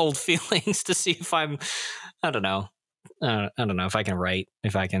old feelings to see if I'm, I don't know, I don't know if I can write,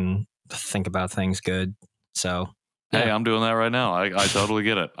 if I can think about things good. So Hey, yeah. I'm doing that right now. I totally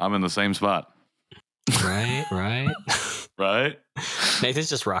get it. I'm in the same spot. right. Right? Nathan's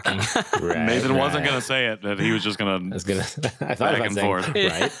just rocking. Right, Nathan wasn't right. going to say it, that he was just going I to was gonna. I thought back about and saying forth.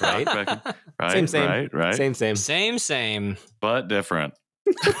 right. Same. Right. Same. But different.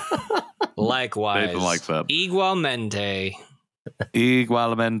 Likewise. Nathan likes that. Igualmente.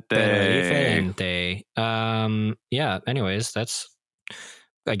 Igualmente. Pero diferente. Yeah. Anyways, that's,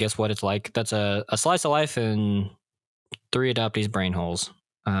 I guess, what it's like. That's a slice of life in 3 adoptees' brain holes.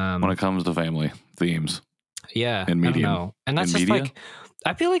 When it comes to family themes. Yeah, in I don't media. know. And that's In just media? like,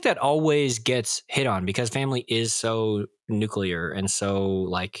 I feel like that always gets hit on because family is so nuclear and so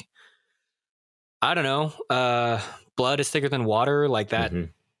like, I don't know, blood is thicker than water, like that, Mhm.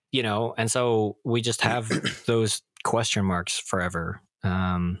 you know, and so we just have those question marks forever.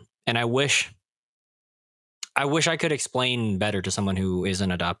 And I wish I could explain better to someone who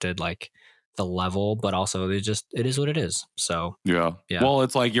isn't adopted, like the level, but also it is what it is. So Yeah. Yeah. Well,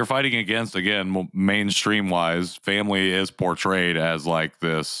 it's like you're fighting against, again, mainstream wise, family is portrayed as like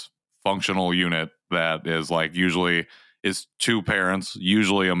this functional unit that is like usually is 2 parents,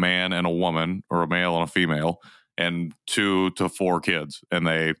 usually a man and a woman, or a male and a female, and 2 to 4 kids. And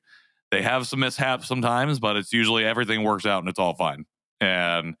they have some mishaps sometimes, but it's usually everything works out and it's all fine.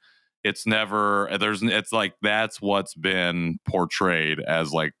 And it's never, it's like that's what's been portrayed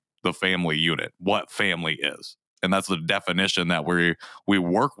as like the family unit, what family is. And that's the definition that we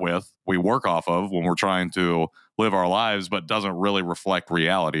work off of when we're trying to live our lives, but doesn't really reflect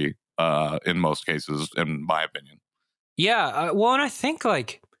reality in most cases, in my opinion. yeah, well, and I think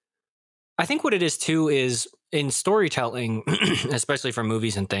what it is too is in storytelling, especially for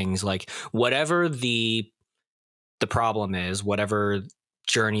movies and things, like whatever the problem is, whatever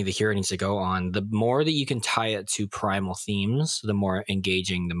journey the hero needs to go on, the more that you can tie it to primal themes, the more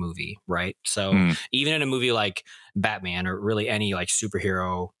engaging the movie, right? So even in a movie like Batman or really any like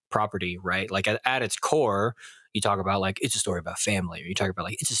superhero property, right? Like at its core, you talk about like it's a story about family, or you talk about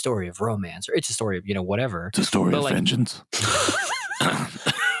like it's a story of romance, or it's a story of, you know, whatever. It's a story But, of like- vengeance. I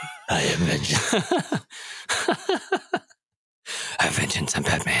am vengeance. I have vengeance. I'm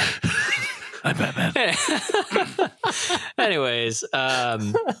Batman. I'm Batman. Anyways,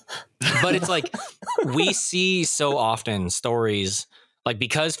 but it's like we see so often stories like,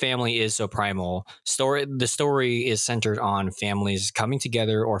 because family is so primal, the story is centered on families coming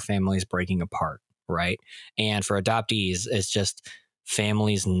together or families breaking apart, right? And for adoptees, it's just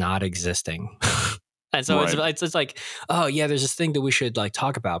families not existing. And so it's like, oh yeah, there's this thing that we should like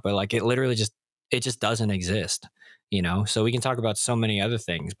talk about, but like it literally just doesn't exist, you know? So we can talk about so many other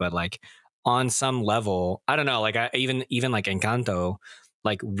things, but like on some level, I don't know, like even like Encanto,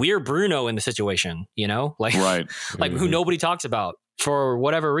 like we're Bruno in the situation, you know? Like Right. like who nobody talks about for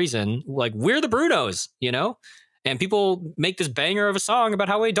whatever reason, like we're the Brunos, you know? And people make this banger of a song about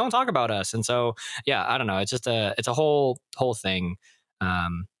how we don't talk about us. And so, yeah, I don't know. It's just it's a whole thing.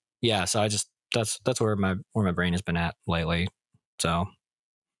 Yeah. So that's where my brain has been at lately. So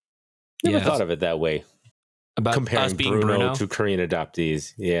Never yeah. thought of it that way. About us Comparing being Bruno to Korean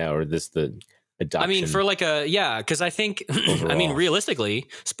adoptees. Yeah, or the adoption. I mean, for like because I think, I mean, Overall. realistically,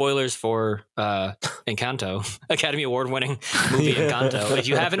 spoilers for Encanto, Academy Award winning movie Encanto. If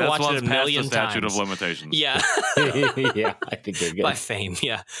you haven't That's watched it one's a past million the statute times, of limitations. yeah, yeah, I think they're good. by fame,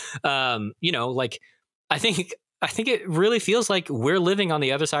 yeah. You know, like I think it really feels like we're living on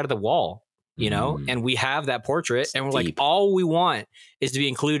the other side of the wall, you know, and we have that portrait, and we're like, deep. all we want is to be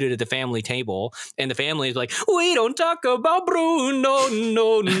included at the family table, and the family is like, we don't talk about Bruno,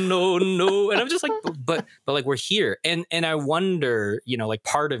 no, and I'm just like, but like we're here, and I wonder, you know, like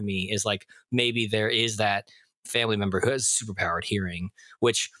part of me is like, maybe there is that family member who has superpowered hearing,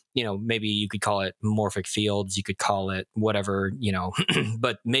 which, you know, maybe you could call it morphic fields, you could call it whatever, you know,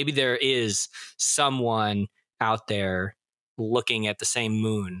 but maybe there is someone out there looking at the same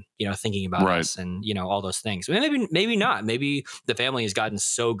moon, you know, thinking about Right. us and, you know, all those things. Maybe not. Maybe the family has gotten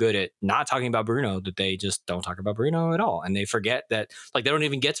so good at not talking about Bruno that they just don't talk about Bruno at all. And they forget that, like, they don't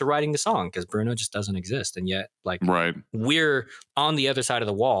even get to writing the song because Bruno just doesn't exist. And yet, like, Right. we're on the other side of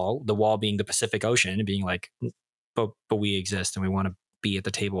the wall being the Pacific Ocean, and being like, but we exist and we want to be at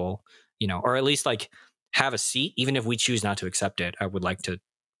the table, you know, or at least like have a seat, even if we choose not to accept it. I would like to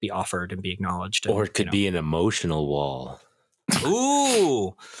be offered and be acknowledged. And, Or it could be an emotional wall.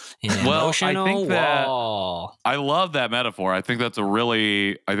 Ooh, an Well, I emotional think that- wall. I love that metaphor. I think that's a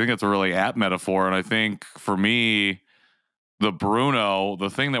really apt metaphor. And I think for me, the Bruno, the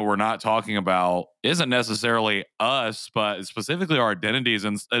thing that we're not talking about isn't necessarily us, but specifically our identities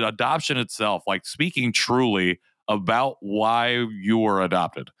and adoption itself, like speaking truly about why you were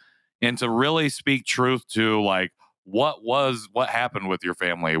adopted and to really speak truth to like what happened with your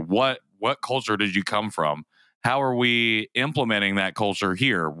family, what culture did you come from, how are we implementing that culture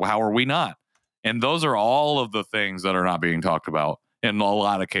here, how are we not. And those are all of the things that are not being talked about in a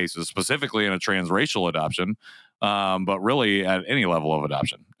lot of cases, specifically in a transracial adoption, but really at any level of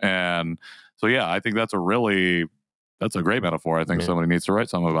adoption. And so, yeah, I think that's a great metaphor. I think somebody needs to write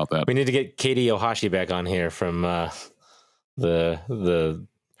something about that. We need to get Katie Ohashi back on here from her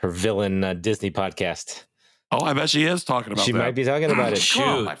villain Disney podcast. Oh, I bet she is talking about She that. might be talking about it. Come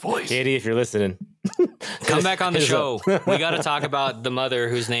on, Shoot. my voice. Katie, if you're listening, Come back on the Here's show. We got to talk about the mother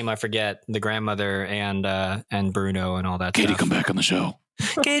whose name I forget, the grandmother, and Bruno and all that Katie, stuff. come back on the show.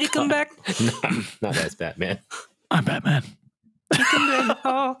 Katie, come back. not as Batman. I'm Batman.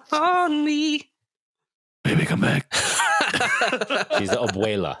 on me. Baby, come back. She's the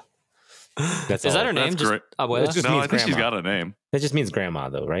abuela. That's Is all. that her name? That's great. Abuela? It's just- No, means I think she's grandma. got a name. That just means grandma,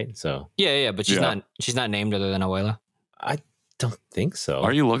 though, right? So Yeah, but she's Yeah. not named other than Abuela. I don't think so.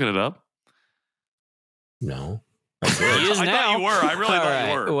 Are you looking it up? No. He is I now. thought you were. I really All thought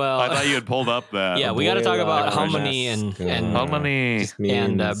you right, were. well- I thought you had pulled up that. Yeah, we got to talk about Abuela, Harmony and Harmony. Just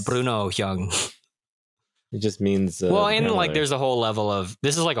means, Bruno Young. It just means. Well, and like grandmother. there's a whole level of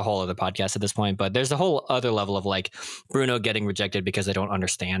this is like a whole other podcast at this point, but there's a whole other level of like Bruno getting rejected because they don't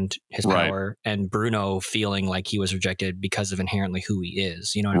understand his Right. power, and Bruno feeling like he was rejected because of inherently who he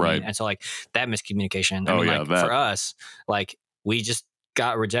is. You know what I Right. mean? And so like that miscommunication. I Oh, mean, yeah, like that- for us, like we just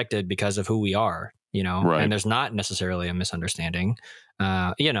got rejected because of who we are. You know, Right. and there's not necessarily a misunderstanding.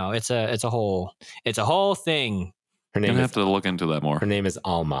 You know, it's a whole thing. her I'm name gonna is have to look into that more. her name is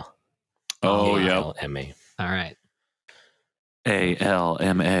Alma. Oh, yeah. Alma. All right.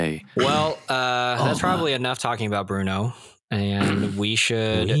 ALMA. Well, that's probably enough talking about Bruno, and we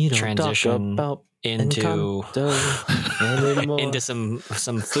should We don't transition talk about into Encanto anymore. into some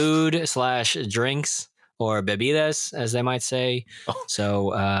food / drinks or bebidas, as they might say. Oh.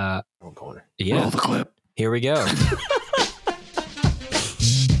 So, Wrong corner. yeah, Roll the clip. here we go.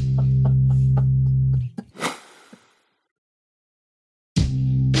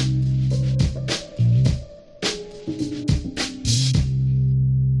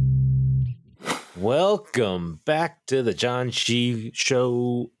 Welcome back to the John Shee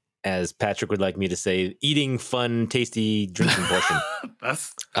Show. As Patrick would like me to say, eating fun, tasty drinking portion.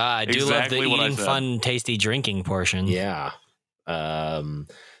 That's I do Exactly love what the I eating said. fun, tasty drinking portion. Yeah.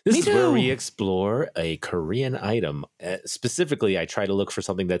 This Me is where too. we explore a Korean item. Specifically, I try to look for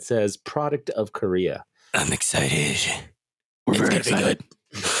something that says product of Korea. I'm excited. we're very It's gonna be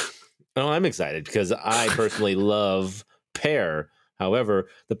excited. Oh, I'm excited because I personally love pear. However,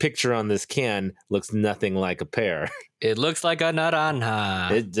 the picture on this can looks nothing like a pear. It looks like a naranja.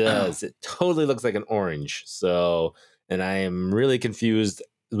 It does. It totally looks like an orange. So, and I am really confused.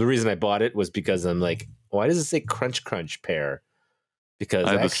 The reason I bought it was because I'm like, why does it say crunch crunch pear? Because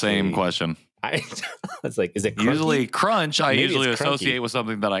I have the same actually, question. I was like, is it crunchy? Usually, crunch, I Maybe usually it's crunchy. associate with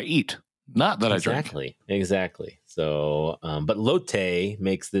something that I eat, not that I drink. Exactly. So, but Lotte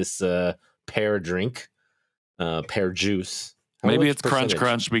makes this pear drink, pear juice. How Maybe much it's crunch percentage?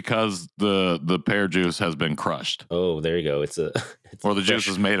 crunch because the pear juice has been crushed, Oh, there you go. It's or the juice fresh,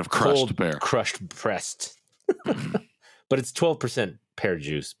 is made of crushed cold, pear. crushed, pressed. But it's 12% pear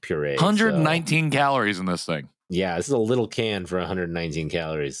juice puree. so- 119 calories in this thing. Yeah, this is a little can for 119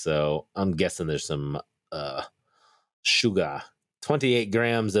 calories. So I'm guessing there's some sugar. 28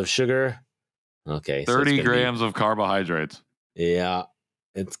 grams of sugar. Okay. so it's 30 gonna be- grams of carbohydrates. Yeah.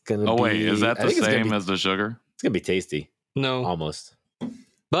 It's gonna Oh be. wait, is that I the think it's gonna same be- as the sugar? It's gonna be tasty. No, Almost.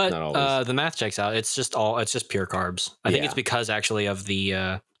 but not always. the math checks out. It's just pure carbs. I think Yeah. it's because actually of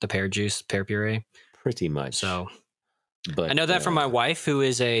the pear juice, pear puree. Pretty much. So but I know that from my wife, who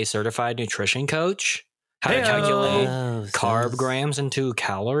is a certified nutrition coach, how to Heyo. calculate Oh, carb so- grams into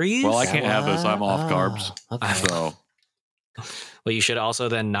calories. Well, I can't have this. I'm off carbs. Okay. So Well, you should also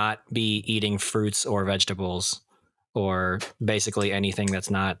then not be eating fruits or vegetables, or basically anything that's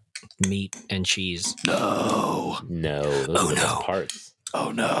not meat and cheese. no. No, those Oh, are the best no. parts.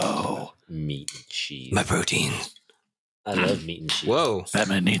 Oh no. Meat and cheese. My protein. I love meat and cheese. Whoa.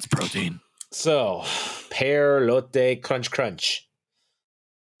 Batman needs protein. So, pear lotte crunch crunch.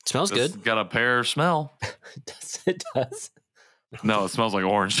 Smells This good. got a pear smell. It does. No, it smells like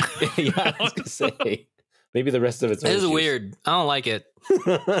orange. Yeah, I was gonna say. Maybe the rest of it's It is orange juice. weird. I don't like it.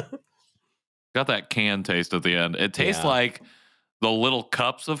 Got that can taste at the end. It tastes Yeah. like the little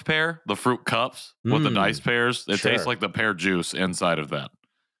cups of pear, the fruit cups with the Mm, diced pears. It sure. tastes like the pear juice inside of that,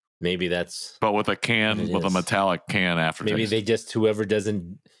 Maybe that's but with a can, It with a is. metallic can aftertaste. maybe they just whoever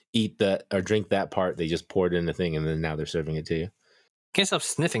doesn't eat that or drink that part. They just poured in the thing, and then now they're serving it to you. Can't stop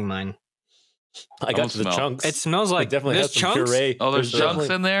sniffing mine. I got to the smell. chunks. It smells like definitely there's has some chunks. puree. Oh, there's chunks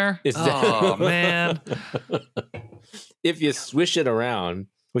definitely- in there. It's Oh man. If you swish it around,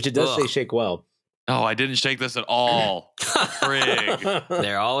 which it does say Ugh. shake well. Oh, I didn't shake this at all. Frig.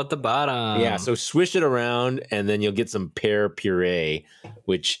 They're all at the bottom. Yeah, so swish it around, and then you'll get some pear puree,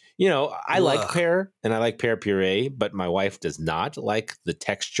 which, you know, I like Ugh. pear, and I like pear puree, but my wife does not like the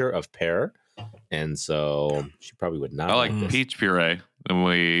texture of pear, and so she probably would not I like this. peach puree, and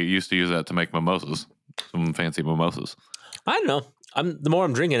we used to use that to make mimosas. Some fancy mimosas. I don't know. The more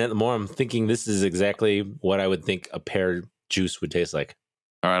I'm drinking it, the more I'm thinking this is exactly what I would think a pear juice would taste like.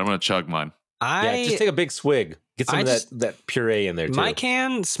 All right, I'm gonna chug mine. Yeah, just take a big swig. Get some I of that puree in there too. My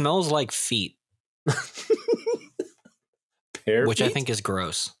can smells like feet, pear, which I feet? think is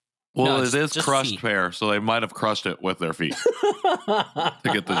gross. Well, No, it it's is just crushed feet. pear, so they might have crushed it with their feet to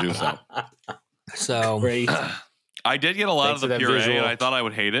get the juice out. So Great. I did get a lot Thanks of for the that puree, visual. and I thought I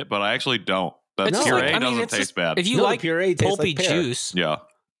would hate it, but I actually don't. That It's puree like- I mean, doesn't it's taste just- bad. if you No, like puree tastes pulpy like pear. juice, Yeah.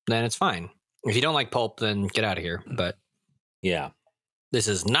 then it's fine. If you don't like pulp, then get out of here. But Yeah. this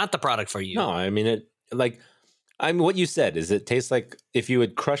is not the product for you. No, I mean what you said is it tastes like if you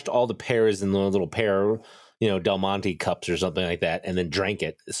had crushed all the pears in the little pear, Del Monte cups or something like that, and then drank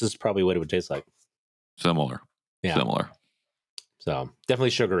it. This is probably what it would taste like. Similar. Yeah. Similar. So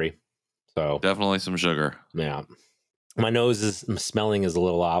definitely sugary. So Definitely some sugar. yeah, my nose is smelling is a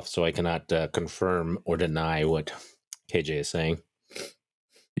little off, so I cannot confirm or deny what KJ is saying.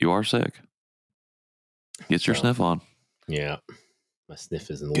 You are sick. Get your So- sniff on. Yeah, my sniff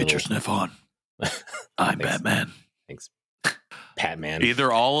is in a Get little. your sniff on. I'm Thanks. Batman. Thanks, Patman.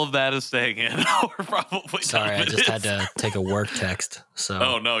 Either all of that is staying in, or probably Sorry, none I of it just had is. to take a work text. So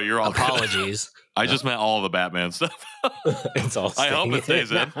Oh no, you're all good. apologies. I just meant all the Batman stuff. It's all. I hope it stays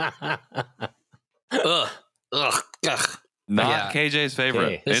in. Ugh. Ugh. Ugh. Not Yeah. KJ's favorite.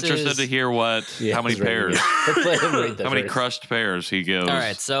 Okay. This Interested is- to hear Yeah, how many he's ready. pears, Let's let him rate that how many first. crushed pears he gives. All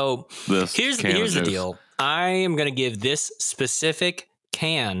right, so This here's can of the juice. deal. I am gonna give this specific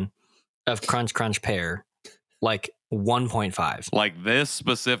can of Crunch Crunch pear like 1.5. Like this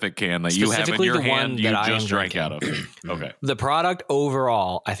specific can that you have in Specifically your the one hand, you that I am just drank out of. drinking. Okay. The product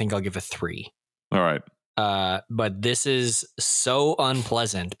overall, I think I'll give a 3. All right. But this is so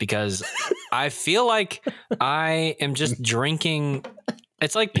unpleasant because I feel like I am just drinking.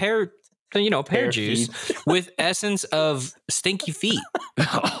 It's like pear Pear juice with essence of stinky feet,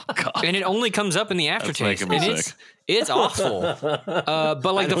 Oh God. and it only comes up in the That's aftertaste, making me and sick. it's awful. But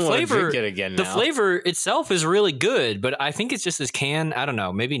like I the don't wanna flavor, drink it again the now. flavor itself is really good, but I think it's just this can. I don't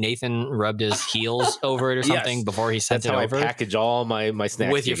know. Maybe Nathan rubbed his heels over it or something Yes. before he sent That's it how over I package all my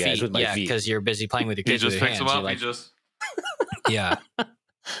snacks with to your you guys, feet. with my Yeah, feet. because you're busy playing with your He kids. just with your picks them hands. up. You're He like, just. yeah.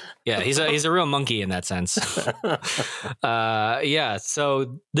 Yeah, he's a real monkey in that sense. Yeah,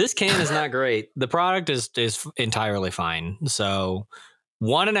 so this can is not great. The product is entirely fine. So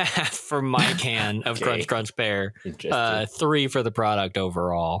 1.5 for my can of Okay. Crunch Crunch pear. Interesting. 3 for the product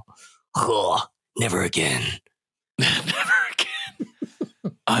overall. Ugh, never again. Never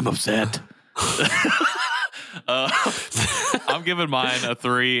again. I'm upset. I'm giving mine a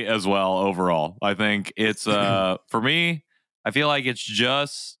 3 as well overall. I think it's for me, I feel like it's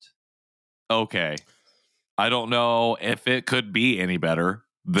just okay. I don't know if it could be any better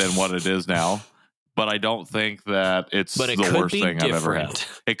than what it is now, but I don't think that it's But it the could worst be thing I've ever had.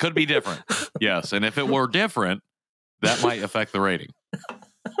 different. It could be different. Yes, and if it were different, that might affect the rating.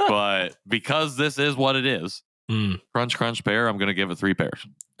 But because this is what it is, Mm. Crunch Crunch pear, I'm going to give it 3 pears.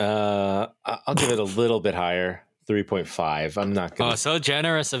 I'll give it a little bit higher, 3.5. I'm not Oh, gonna. so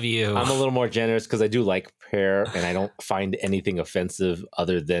generous of you. I'm a little more generous because I do like pear, and I don't find anything offensive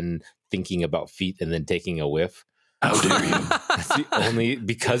other than thinking about feet and then taking a whiff. How dare you? That's the only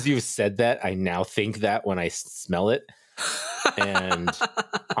because you've said that. I now think that when I smell it. And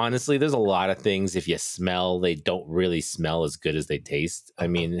honestly, there's a lot of things. If you smell, they don't really smell as good as they taste. I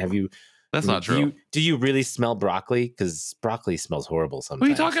mean, have you? That's not true. Do you really smell broccoli? Because broccoli smells horrible What sometimes.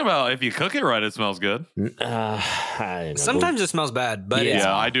 are you talking about? If you cook it right, it smells good. I don't know. Sometimes it smells bad, but Yeah.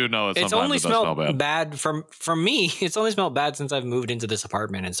 Yeah, I do know it. it's Sometimes only it does smell smelled bad. bad from me. It's only smelled bad since I've moved into this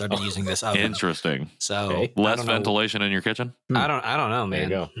apartment and started using this oven. Interesting. So Okay. I Less don't know. ventilation in your kitchen. I don't know, There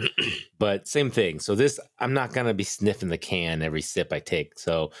man. you go. But same thing. So this, I'm not gonna be sniffing the can every sip I take.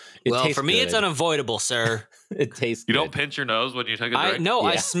 So it Well, tastes for me, it's good. unavoidable, sir. It tastes. You don't good. pinch your nose when you take a I drink? no,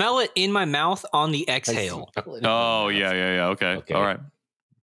 I Yeah. smell it in my mouth on the I exhale. smell it in my Oh, mouth. yeah. Okay. Okay. All right.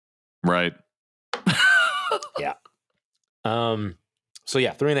 Right. So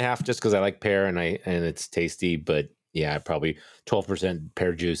yeah, 3.5 just because I like pear and it's tasty, but yeah, probably 12%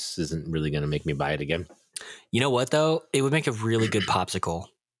 pear juice isn't really going to make me buy it again. You know what though? It would make a really good popsicle.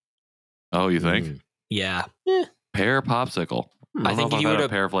 Oh, you think? Mm. Yeah. Pear popsicle. Hmm. I don't I think know if if you I've had were a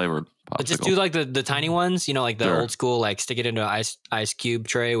pear flavored popsicle. Just do like the tiny ones, like the Sure. old school, like stick it into an ice cube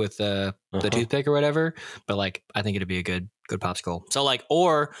tray with the toothpick or whatever. But like, I think it'd be a good popsicle. So like,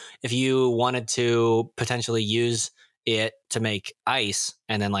 or if you wanted to potentially use it to make ice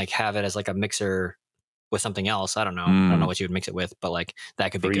and then like have it as like a mixer with something else. I don't know. I don't know what you would mix it with, but like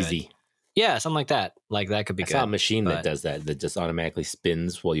that could be Breezy. good. Yeah, something like that. Like that could be I good. saw a machine that but- does that just automatically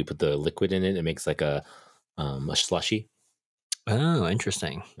spins while you put the liquid in it. It makes like a slushy. Oh,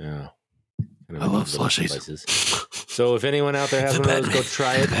 interesting. Yeah. I love slushies. Devices. So if anyone out there has The one of those, go Batman.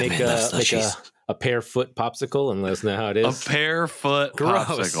 try it. The Make Batman loves make slushies. a pear foot popsicle and let us know how it is. A pear foot Gross.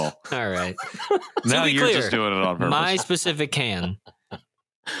 popsicle. All right. Now be you're clear, just doing it on purpose. My specific can.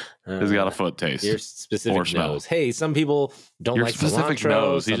 It's got a foot taste. Your Or specific smell. nose. Hey, some people don't Your like specific cilantro.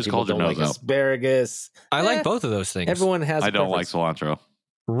 nose. He Some just people called your don't nose like out. asparagus. I Eh, like both of those things. Everyone has. I don't like preference. cilantro.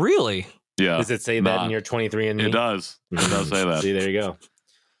 Really? Yeah. Does it say that Nah. in your 23andMe? It does. It does say that. See, there you go.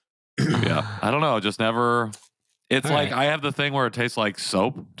 Yeah. I don't know. Just never. It's All like right. I have the thing where it tastes like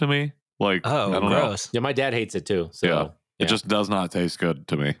soap to me. Like, Oh, I don't know. gross. Yeah, my dad hates it too. So Yeah. It just does not taste good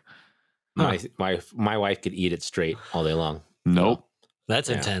to me. my wife could eat it straight all day long. Nope. That's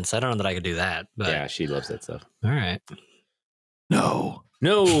Yeah. intense. I don't know that I could do that. But Yeah, she loves that stuff. all right. No.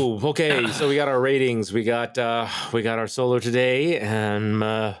 No, okay. So we got our ratings. We got our solo today, and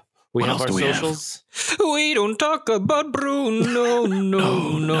we What have else our do we have? socials. We don't talk about Bruno.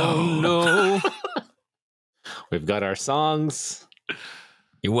 No. We've got our songs.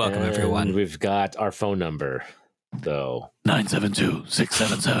 You're welcome, and everyone. We've got our phone number. So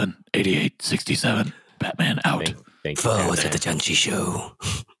 972-677-8867. Batman out. thank you. Follow us at the Janchi Show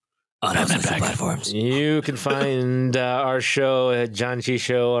on all Batman social back. platforms. You can find our show at John Chi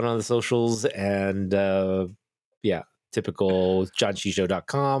Show on all the socials, and typical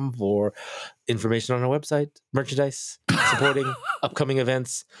johnchishow.com for information on our website, merchandise, supporting upcoming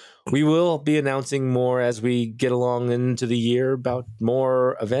events. We will be announcing more as we get along into the year about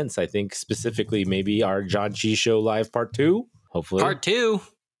more events. I think specifically maybe our John Chi Show Live Part 2, hopefully. Part 2,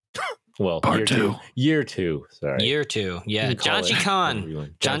 Part year 2. Year 2, sorry. year 2. Yeah, You can call Janchi it Con. whatever you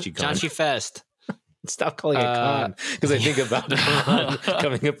want. Janchi Con. Fest. Stop calling it con, because I think about con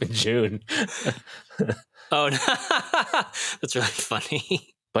coming up in June. Oh, no. That's really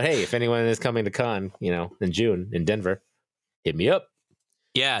funny. But hey, if anyone is coming to con, in June in Denver, hit me up.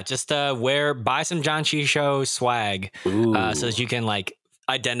 Yeah, just buy some Janchi Show swag Ooh. so that you can like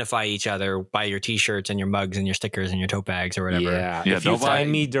identify each other by your t-shirts and your mugs and your stickers and your tote bags or whatever. Yeah. Yeah, If you don't buy-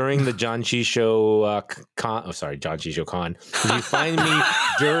 find me during the John Chi Show con, John Chi Show con. If you find me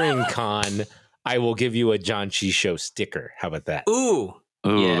during con, I will give you a John Chi Show sticker. How about that? Ooh.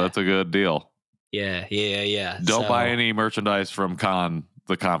 Ooh, Yeah. that's a good deal. Yeah. Don't So- buy any merchandise from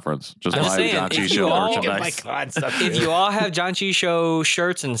the conference. Just I'm buy just the saying, John Chi if you Show all- Get my merchandise. con stuff. If too. you all have John Chi Show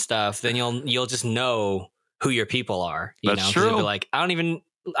shirts and stuff, then you'll just know who your people are. That's 'Cause you'll be true. like, I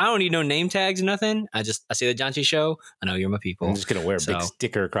don't need no name tags or nothing. I see the John Chi Show. I know you're my people. I'm just gonna wear a big So-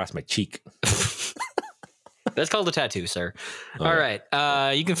 sticker across my cheek. That's called a tattoo, sir. Oh, All yeah.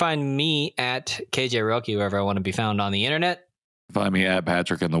 right. You can find me at KJ Roki wherever I want to be found on the internet. Find me at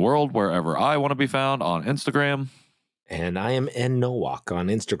Patrick in the World wherever I want to be found on Instagram. And I am N Nowak on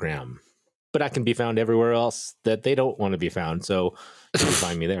Instagram, but I can be found everywhere else that they don't want to be found. So you can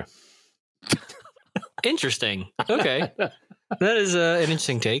find me there. Interesting. Okay. That is an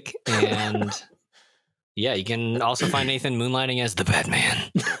interesting take. And yeah, you can also find Nathan moonlighting as the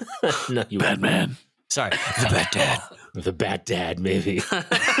Batman. No, you Batman. Sorry, the Bat Dad. the Bat Dad, maybe.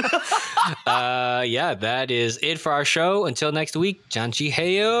 Yeah, that is it for our show. Until next week, Janchi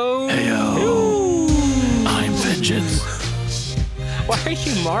Heyo. Heyo. I'm vengeance. Why are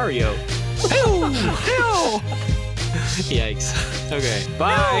you Mario? Yikes. Okay,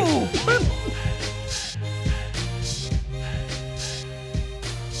 bye.